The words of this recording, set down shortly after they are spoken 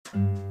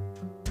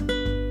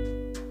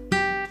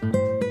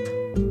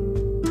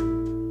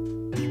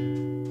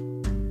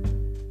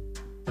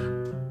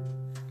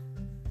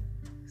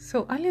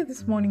So earlier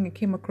this morning, I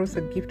came across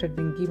a gift I'd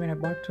been given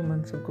about 2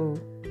 months ago,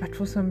 but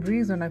for some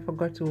reason I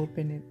forgot to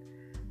open it.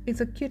 It's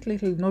a cute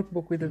little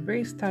notebook with a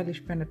very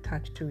stylish pen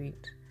attached to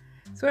it.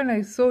 So when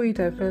I saw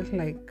it, I felt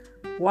like,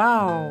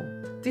 wow,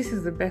 this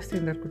is the best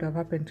thing that could have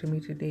happened to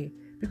me today.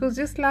 Because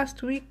just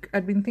last week,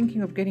 I'd been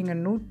thinking of getting a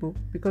notebook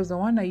because the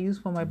one I use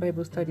for my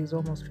Bible study is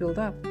almost filled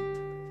up.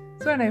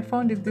 So when I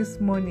found it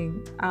this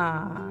morning,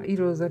 it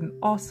was an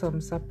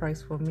awesome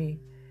surprise for me.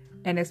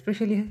 And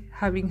especially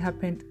having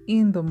happened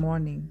in the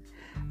morning,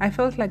 I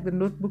felt like the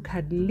notebook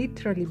had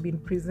literally been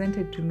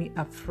presented to me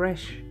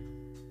afresh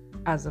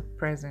as a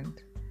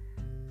present.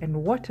 And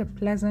what a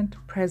pleasant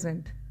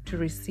present to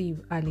receive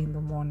early in the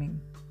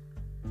morning.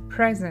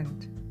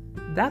 Present.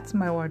 That's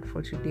my word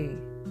for today.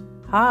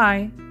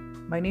 Hi,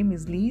 my name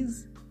is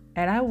Liz,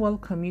 and I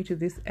welcome you to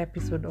this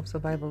episode of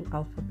Survival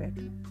Alphabet.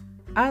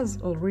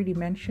 As already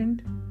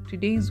mentioned,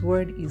 today's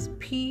word is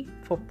P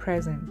for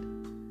present.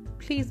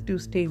 Please do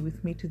stay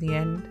with me to the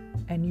end,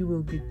 and you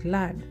will be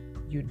glad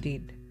you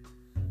did.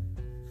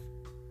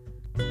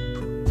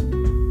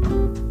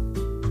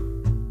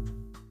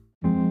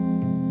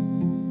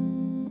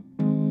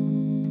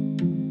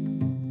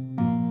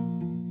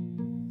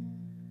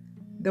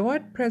 The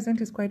word present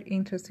is quite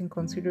interesting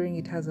considering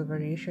it has a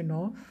variation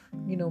of,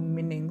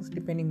 meanings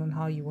depending on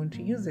how you want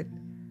to use it.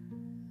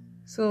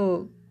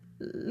 So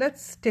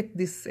let's take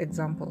this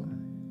example.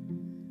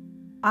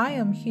 I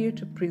am here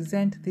to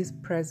present this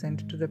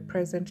present to the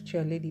present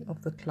chairlady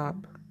of the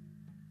club.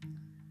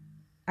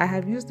 I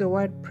have used the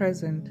word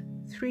present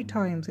 3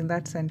 times in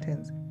that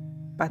sentence,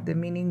 but the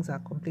meanings are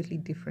completely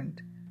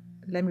different.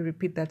 Let me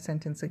repeat that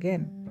sentence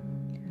again.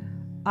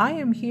 I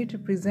am here to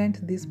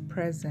present this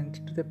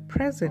present to the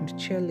present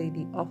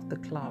chairlady of the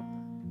club.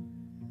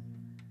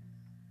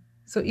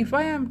 So if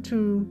I am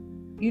to,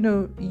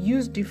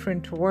 use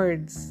different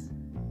words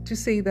to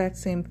say that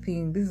same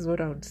thing, this is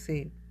what I would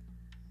say.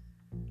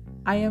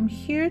 I am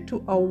here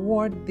to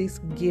award this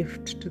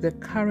gift to the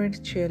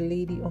current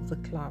chairlady of the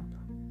club.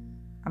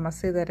 I must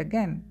say that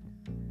again.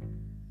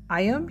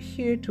 I am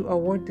here to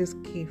award this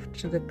gift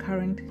to the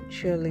current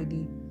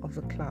chairlady of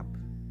the club.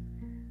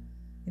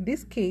 In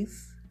this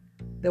case,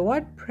 the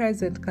word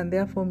present can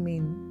therefore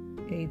mean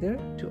either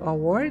to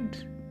award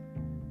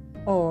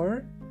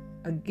or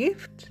a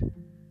gift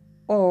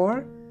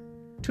or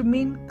to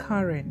mean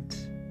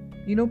current,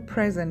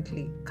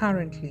 presently,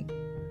 currently.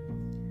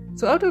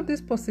 So out of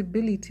these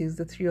possibilities,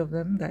 the 3 of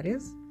them, that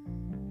is,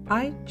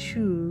 I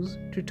choose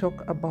to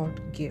talk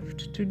about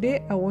gift.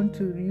 Today, I want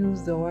to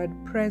use the word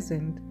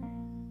present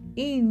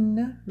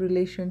in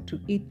relation to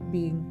it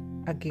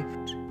being a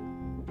gift.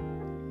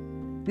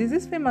 There's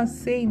this famous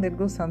saying that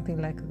goes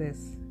something like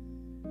this.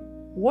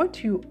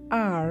 What you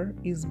are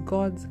is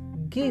God's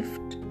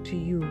gift to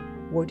you.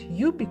 What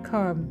you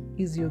become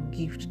is your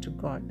gift to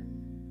God.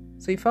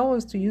 So if I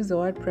was to use the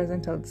word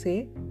present, I would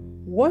say,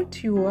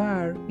 what you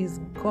are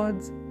is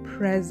God's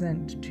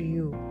present to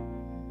you.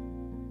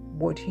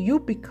 What you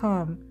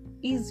become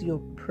is your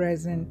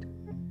present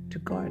to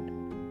God.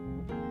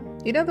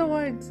 In other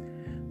words,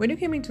 when you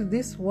came into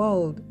this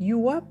world, you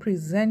were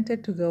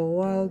presented to the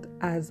world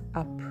as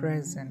a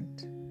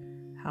present.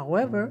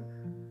 However,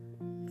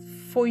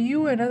 for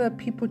you and other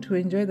people to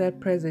enjoy that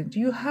present,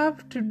 you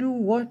have to do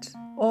what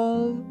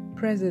all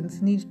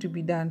presents need to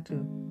be done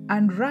to.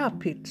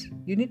 Unwrap it.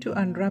 You need to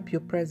unwrap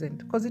your present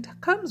because it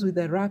comes with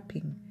a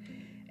wrapping.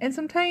 And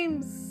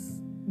sometimes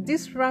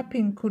this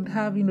wrapping could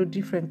have,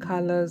 different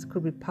colors,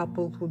 could be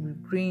purple, could be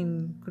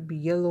green, could be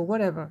yellow,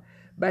 whatever.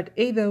 But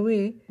either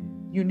way,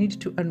 you need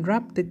to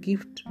unwrap the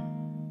gift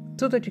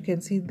so that you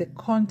can see the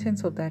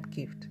contents of that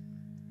gift.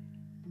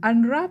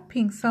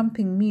 Unwrapping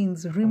something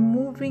means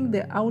removing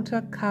the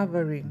outer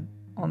covering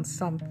on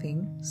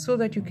something so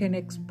that you can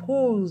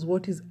expose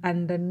what is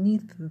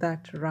underneath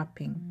that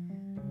wrapping.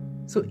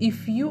 So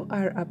if you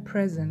are a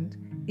present,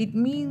 it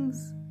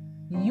means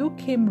you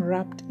came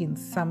wrapped in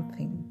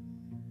something.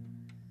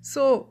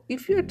 So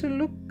if you were to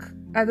look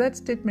at that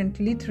statement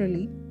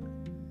literally,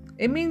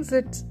 it means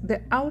that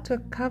the outer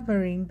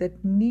covering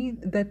that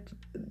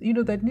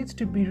needs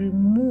to be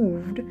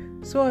removed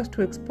so as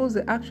to expose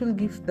the actual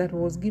gift that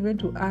was given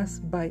to us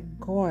by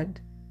God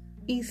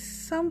is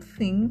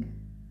something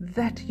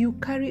that you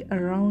carry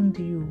around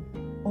you,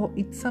 or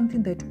it's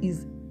something that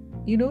is,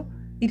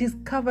 it is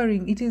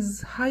covering, it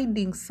is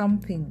hiding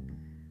something.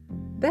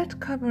 That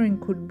covering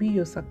could be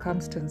your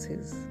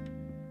circumstances.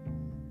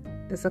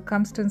 The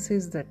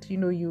circumstances that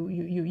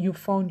you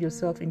found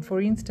yourself in. For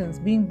instance,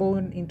 being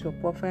born into a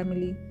poor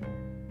family,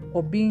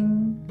 or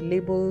being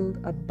labeled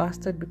a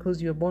bastard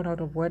because you were born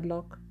out of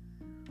wedlock,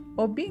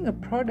 or being a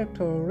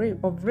product of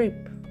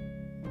rape,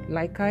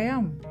 like I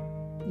am.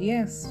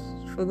 Yes,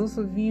 for those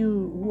of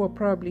you who are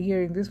probably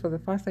hearing this for the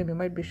first time, you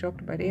might be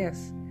shocked, but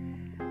yes,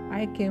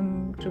 I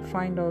came to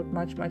find out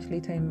much, much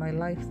later in my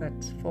life that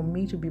for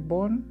me to be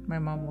born, my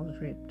mom was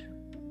raped.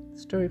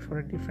 Story for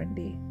a different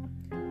day.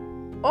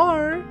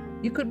 Or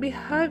you could be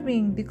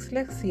having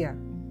dyslexia.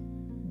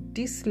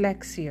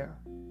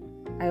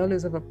 I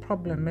always have a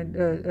problem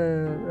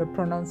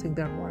pronouncing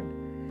that word.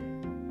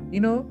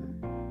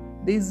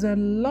 There's a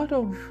lot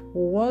of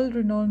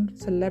world-renowned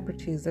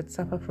celebrities that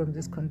suffer from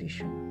this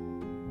condition.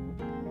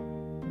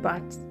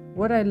 But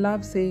what I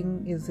love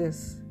saying is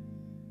this: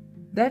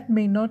 that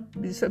may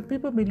not be, some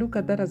people may look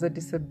at that as a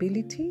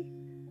disability,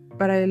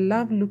 but I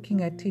love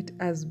looking at it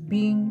as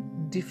being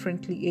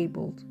differently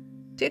abled.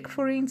 Take,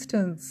 for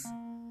instance,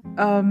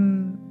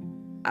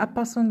 a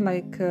person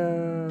like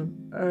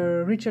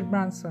Richard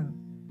Branson.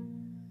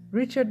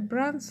 Richard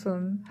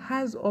Branson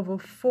has over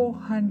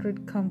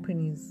 400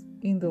 companies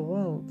in the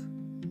world,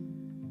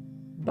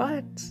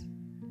 but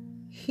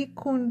he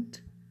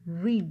couldn't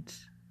read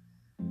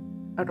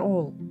at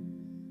all.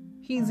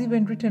 He's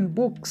even written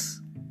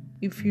books.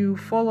 If you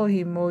follow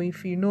him or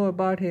if you know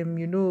about him,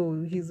 you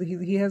know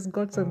he has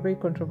got some very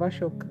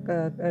controversial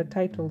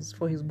titles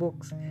for his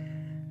books.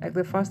 Like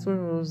the first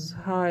one was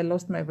How I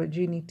Lost My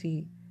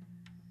Virginity.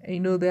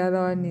 The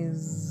other one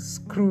is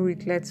Screw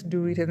It, Let's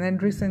Do It. And then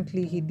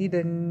recently he did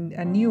a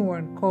new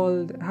one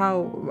called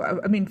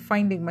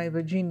Finding My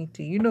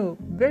Virginity.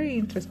 Very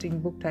interesting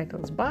book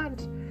titles.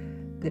 But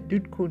the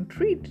dude couldn't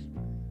read.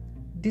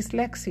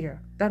 Dyslexia,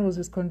 that was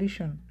his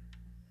condition.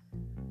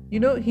 He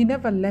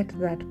never let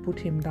that put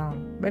him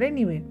down. But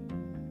anyway,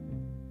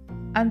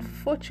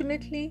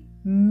 unfortunately,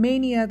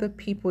 many other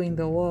people in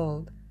the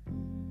world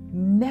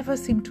never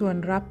seem to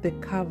unwrap the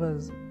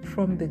covers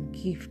from the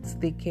gifts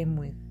they came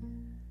with.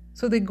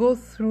 So they go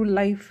through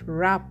life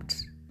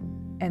wrapped,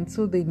 and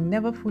so they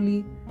never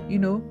fully,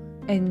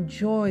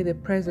 enjoy the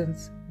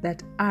presents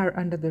that are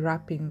under the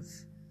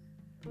wrappings.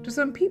 To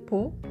some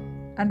people,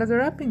 under the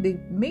wrapping, they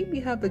maybe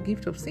have the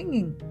gift of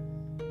singing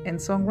and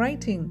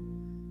songwriting,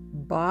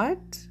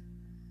 but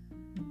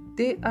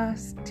they are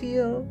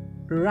still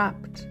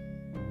wrapped.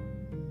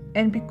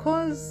 And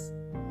because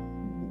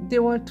they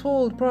were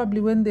told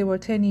probably when they were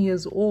 10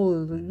 years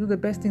old, the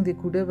best thing they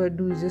could ever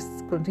do is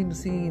just continue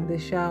singing in the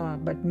shower,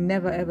 but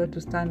never ever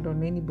to stand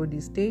on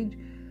anybody's stage.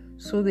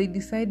 So they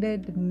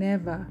decided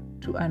never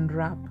to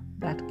unwrap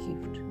that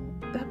gift.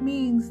 That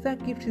means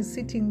that gift is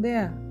sitting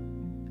there,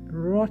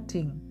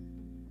 rotting,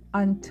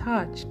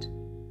 untouched,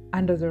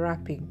 under the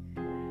wrapping.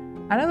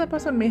 Another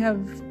person may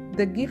have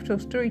the gift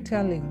of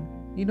storytelling,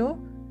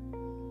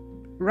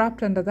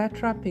 wrapped under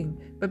that wrapping,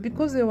 but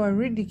because they were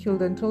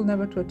ridiculed and told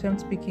never to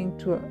attempt speaking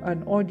to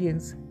an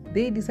audience,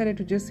 they decided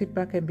to just sit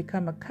back and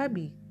become a cab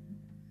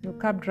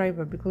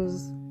driver,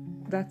 because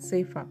that's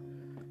safer.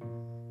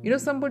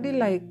 Somebody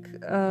like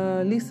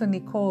Lisa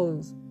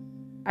Nichols,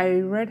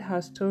 I read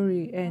her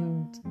story,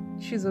 and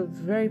she's a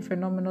very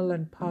phenomenal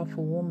and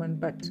powerful woman,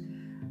 but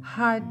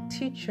her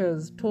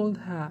teachers told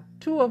her,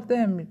 two of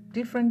them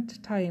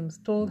different times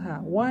told her,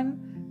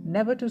 one,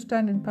 never to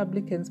stand in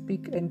public and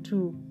speak, and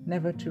two,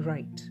 never to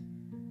write.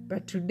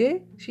 But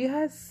today, she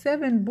has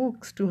 7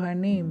 books to her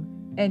name,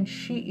 and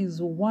she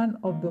is one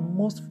of the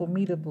most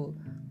formidable,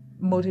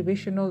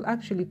 motivational,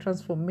 actually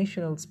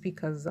transformational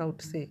speakers, I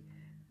would say,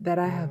 that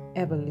I have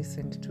ever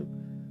listened to.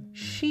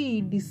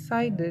 She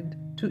decided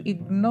to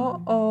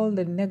ignore all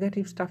the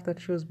negative stuff that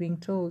she was being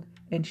told,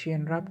 and she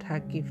unwrapped her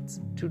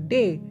gifts.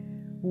 Today,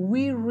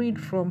 we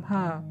read from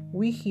her,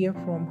 we hear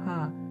from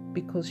her,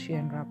 because she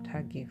unwrapped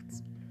her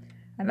gifts.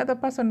 Another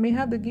person may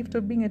have the gift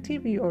of being a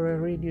TV or a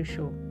radio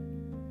show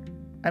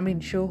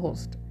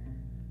host.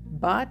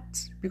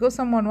 But because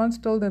someone once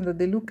told them that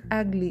they look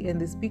ugly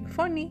and they speak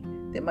funny,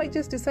 they might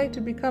just decide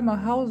to become a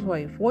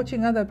housewife,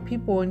 watching other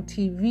people on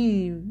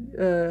TV,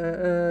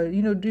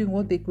 doing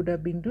what they could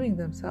have been doing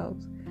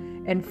themselves,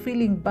 and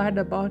feeling bad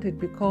about it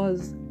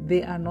because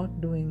they are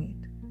not doing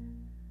it.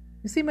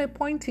 You see, my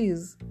point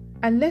is,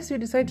 unless you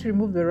decide to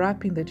remove the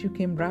wrapping that you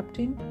came wrapped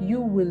in,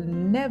 you will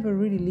never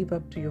really live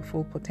up to your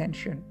full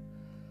potential.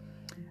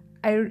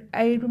 I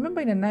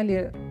remember in an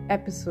earlier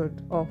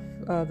episode of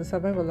the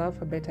Survival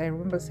Alphabet, I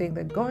remember saying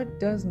that God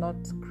does not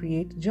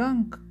create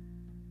junk.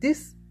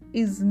 This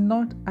is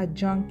not a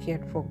junk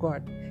yet for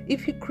God.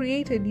 If He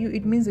created you,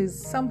 it means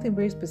there's something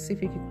very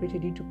specific He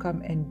created you to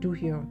come and do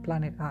here on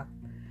planet Earth.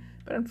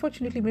 But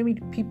unfortunately, many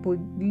people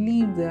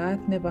leave the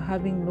earth never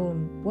having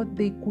known what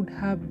they could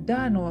have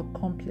done or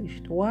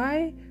accomplished.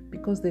 Why?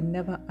 Because they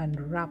never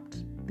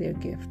unwrapped their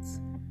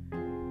gifts.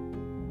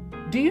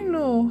 Do you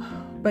know,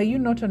 by you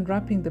not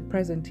unwrapping the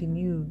present in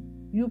you,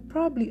 you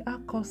probably are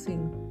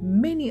causing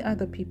many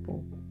other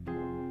people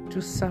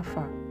to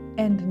suffer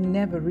and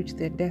never reach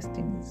their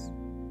destinies.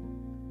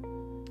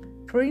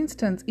 For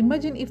instance,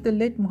 imagine if the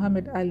late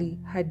Muhammad Ali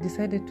had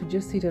decided to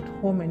just sit at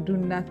home and do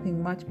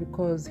nothing much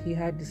because he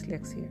had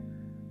dyslexia.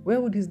 Where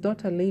would his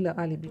daughter Layla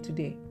Ali be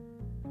today?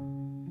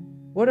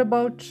 What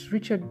about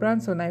Richard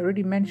Branson? I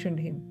already mentioned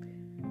him.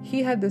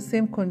 He had the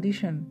same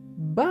condition,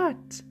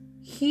 but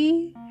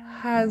he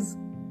has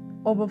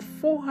over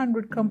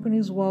 400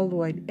 companies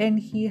worldwide, and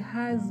he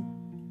has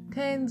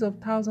tens of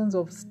thousands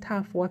of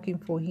staff working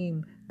for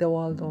him the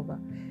world over.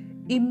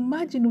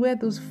 Imagine where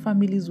those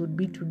families would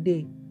be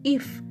today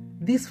if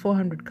these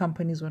 400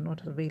 companies were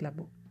not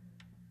available.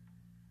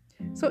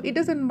 So it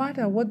doesn't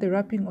matter what the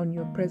wrapping on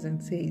your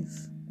present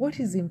says. What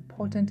is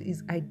important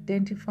is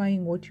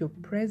identifying what your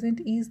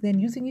present is, then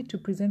using it to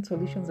present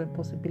solutions and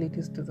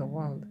possibilities to the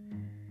world.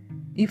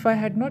 If I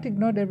had not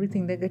ignored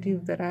everything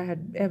negative that I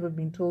had ever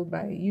been told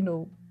by,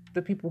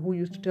 the people who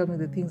used to tell me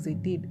the things they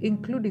did,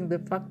 including the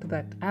fact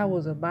that I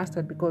was a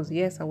bastard because,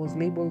 yes, I was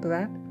labeled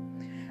that,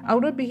 I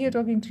would not be here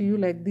talking to you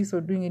like this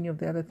or doing any of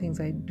the other things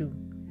I do.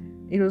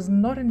 It was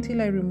not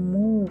until I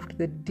removed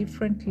the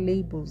different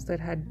labels that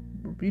had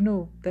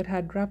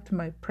wrapped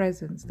my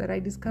presence that I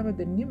discovered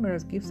the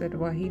numerous gifts that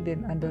were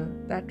hidden under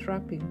that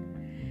wrapping.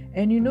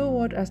 And you know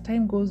what? As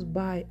time goes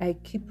by, I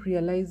keep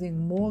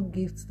realizing more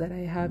gifts that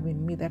I have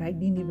in me that I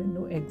didn't even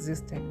know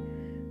existed.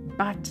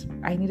 But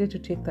I needed to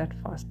take that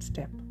first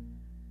step.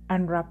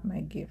 Unwrap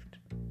my gift.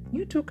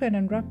 You too can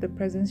unwrap the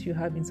presence you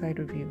have inside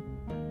of you.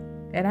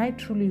 And I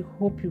truly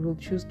hope you will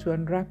choose to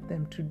unwrap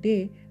them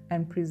today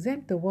and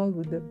present the world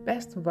with the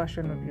best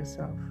version of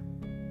yourself.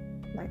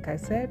 Like I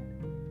said,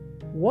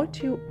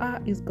 what you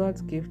are is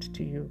God's gift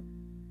to you.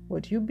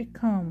 What you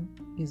become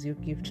is your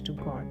gift to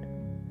God.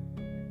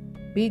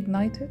 Be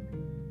ignited,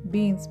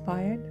 be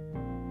inspired,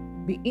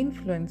 be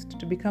influenced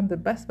to become the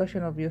best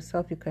version of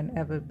yourself you can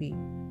ever be.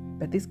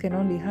 But this can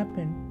only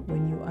happen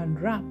when you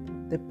unwrap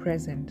the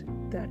present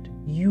that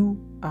you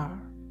are.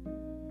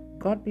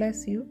 God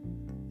bless you.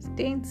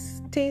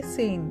 Stay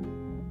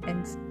sane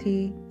and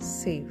stay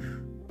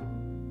safe.